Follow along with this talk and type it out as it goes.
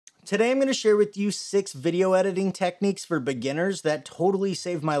Today I'm going to share with you 6 video editing techniques for beginners that totally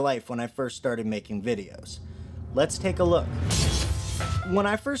saved my life when I first started making videos. Let's take a look. When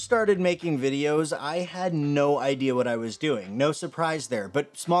I first started making videos, I had no idea what I was doing. No surprise there,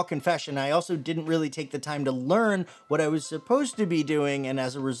 but small confession, I also didn't really take the time to learn what I was supposed to be doing, and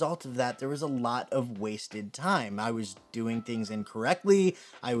as a result of that, there was a lot of wasted time. I was doing things incorrectly,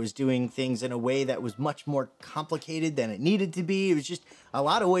 I was doing things in a way that was much more complicated than it needed to be. It was just a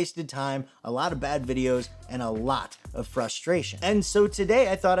lot of wasted time, a lot of bad videos, and a lot of frustration. And so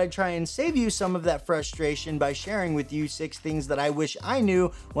today I thought I'd try and save you some of that frustration by sharing with you 6 things that I wish I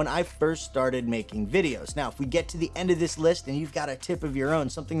knew when I first started making videos. Now, if we get to the end of this list and you've got a tip of your own,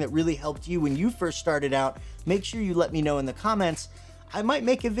 something that really helped you when you first started out, make sure you let me know in the comments. I might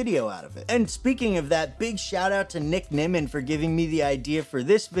make a video out of it. And speaking of that, big shout out to Nick Nimmin for giving me the idea for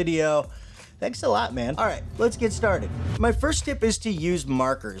this video. Thanks a lot, man. All right, let's get started. My first tip is to use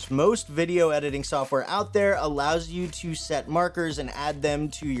markers. Most video editing software out there allows you to set markers and add them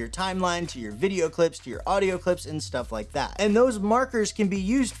to your timeline, to your video clips, to your audio clips, and stuff like that. And those markers can be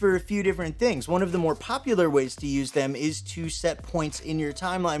used for a few different things. One of the more popular ways to use them is to set points in your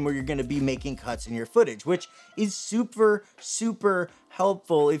timeline where you're gonna be making cuts in your footage, which is super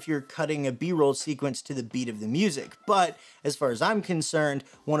helpful if you're cutting a B-roll sequence to the beat of the music. But as far as I'm concerned,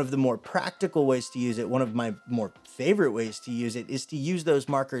 one of the more practical ways to use it, one of my more favorite ways to use it, is to use those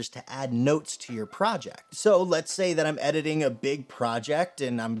markers to add notes to your project. So let's say that I'm editing a big project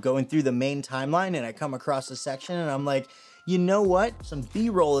and I'm going through the main timeline and I come across a section and I'm like, you know what? Some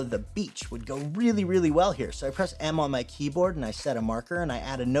B-roll of the beach would go really well here. So I press M on my keyboard and I set a marker and I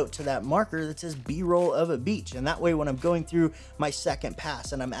add a note to that marker that says B-roll of a beach. And that way when I'm going through my second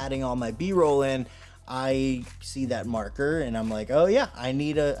pass and I'm adding all my B-roll in, I see that marker and I'm like, oh yeah, I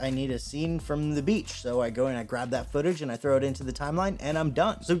need a scene from the beach. So I go and I grab that footage and I throw it into the timeline and I'm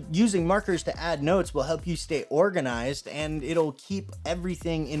done. So using markers to add notes will help you stay organized and it'll keep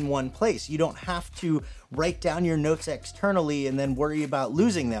everything in one place. You don't have to write down your notes externally and then worry about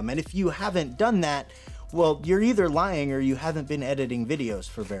losing them. And if you haven't done that, well, you're either lying or you haven't been editing videos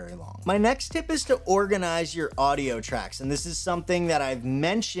for very long. My next tip is to organize your audio tracks. And this is something that I've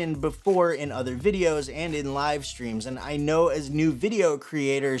mentioned before in other videos and in live streams. And I know as new video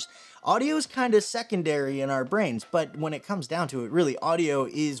creators, audio is kind of secondary in our brains, but when it comes down to it, really audio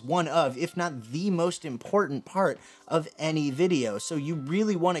is one of, if not the most important part of any video. So you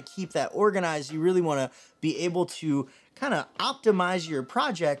really want to keep that organized. You really want to be able to kind of optimize your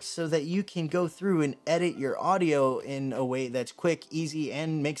project so that you can go through and edit your audio in a way that's quick, easy,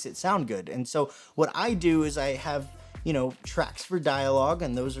 and makes it sound good. And so what I do is I have, you know, tracks for dialogue,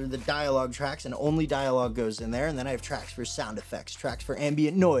 and those are the dialogue tracks, and only dialogue goes in there. And then I have tracks for sound effects, tracks for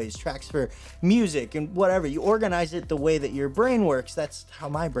ambient noise, tracks for music, and whatever. You organize it the way that your brain works. That's how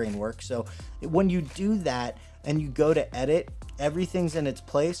my brain works. So when you do that and you go to edit, everything's in its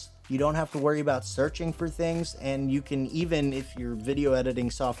place. You don't have to worry about searching for things, and you can, even if your video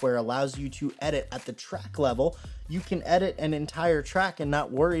editing software allows you to edit at the track level, you can edit an entire track and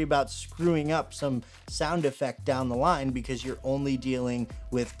not worry about screwing up some sound effect down the line because you're only dealing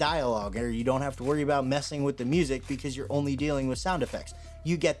with dialogue, or you don't have to worry about messing with the music because you're only dealing with sound effects.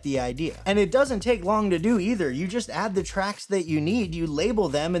 You get the idea. And it doesn't take long to do either. You just add the tracks that you need, you label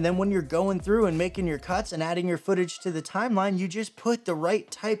them, and then when you're going through and making your cuts and adding your footage to the timeline, you just put the right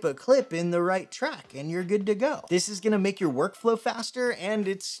type of clip in the right track and you're good to go. This is gonna make your workflow faster, and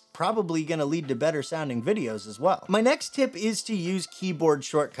it's probably gonna lead to better sounding videos as well. My next tip is to use keyboard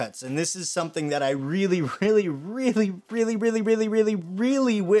shortcuts, and this is something that I really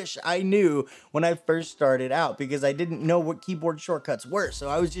wish I knew when I first started out, because I didn't know what keyboard shortcuts were. So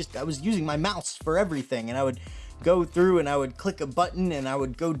I was using my mouse for everything, and I would go through and I would click a button and I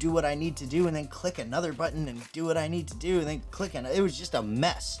would go do what I need to do and then click another button and do what I need to do and then click, and it was just a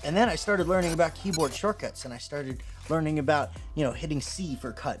mess. And then I started learning about keyboard shortcuts, and I started learning about, you know, hitting C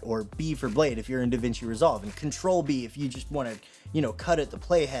for cut or B for blade if you're in DaVinci Resolve, and Control B if you just want to, you know, cut at the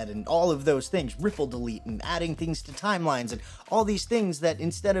playhead, and all of those things, ripple delete, and adding things to timelines, and all these things that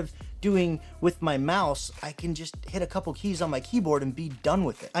instead of doing with my mouse, I can just hit a couple keys on my keyboard and be done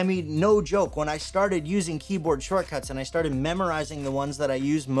with it. I mean, no joke, when I started using keyboard shortcuts and I started memorizing the ones that I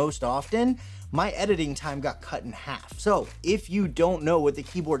use most often, my editing time got cut in half. So if you don't know what the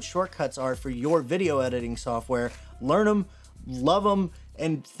keyboard shortcuts are for your video editing software, learn them, love them,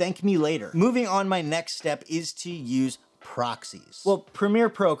 and thank me later. Moving on, my next step is to use proxies. Well, Premiere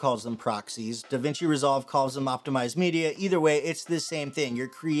Pro calls them proxies. DaVinci Resolve calls them optimized media. Either way, it's the same thing. You're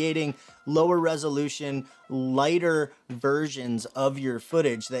creating lower resolution, lighter versions of your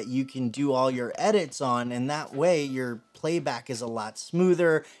footage that you can do all your edits on, and that way your playback is a lot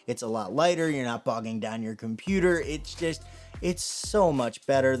smoother, it's a lot lighter, you're not bogging down your computer. It's so much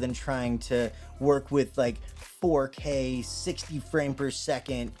better than trying to work with like 4K 60 frame per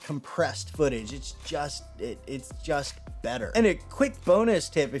second compressed footage. It's just better. And a quick bonus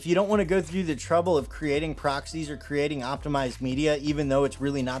tip, if you don't want to go through the trouble of creating proxies or creating optimized media, even though it's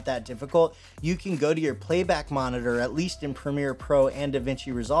really not that difficult, you can go to your playback monitor, at least in Premiere Pro and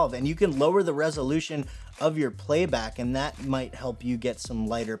DaVinci Resolve, and you can lower the resolution of your playback, and that might help you get some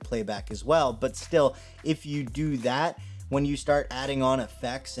lighter playback as well. But still, if you do that, when you start adding on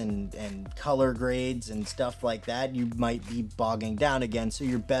effects and color grades and stuff like that, you might be bogging down again. So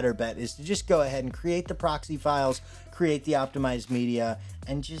your better bet is to just go ahead and create the proxy files, create the optimized media,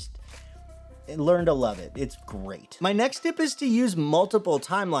 and just learn to love it. It's great. My next tip is to use multiple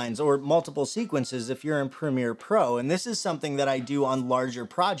timelines or multiple sequences if you're in Premiere Pro. And this is something that I do on larger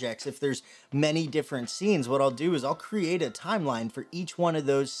projects. If there's many different scenes, what I'll do is I'll create a timeline for each one of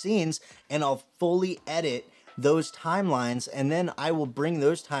those scenes, and I'll fully edit those timelines, and then I will bring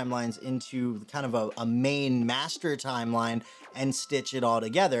those timelines into kind of a main master timeline and stitch it all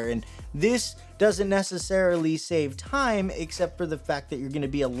together. And this doesn't necessarily save time, except for the fact that you're going to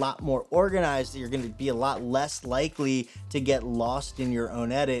be a lot more organized, you're going to be a lot less likely to get lost in your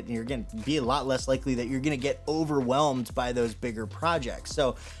own edit, and you're going to be a lot less likely that you're going to get overwhelmed by those bigger projects.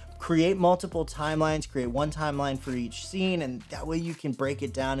 So create multiple timelines, create one timeline for each scene, and that way you can break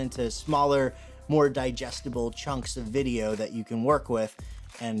it down into smaller, more digestible chunks of video that you can work with,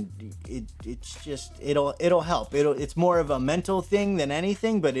 and it'll help. It's more of a mental thing than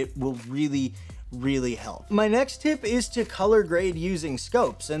anything, but it will really help. My next tip is to color grade using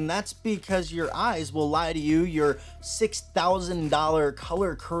scopes, and that's because your eyes will lie to you. Your $6,000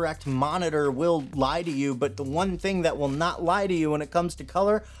 color correct monitor will lie to you, but the one thing that will not lie to you when it comes to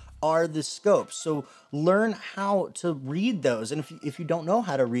color are the scopes. So learn how to read those. And if you don't know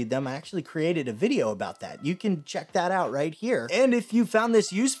how to read them, I actually created a video about that. You can check that out right here. And if you found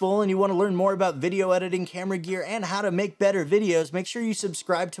this useful and you want to learn more about video editing, camera gear, and how to make better videos, make sure you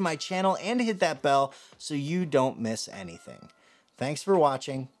subscribe to my channel and hit that bell so you don't miss anything. Thanks for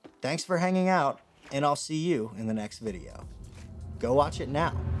watching. Thanks for hanging out, and I'll see you in the next video. Go watch it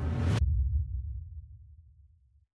now.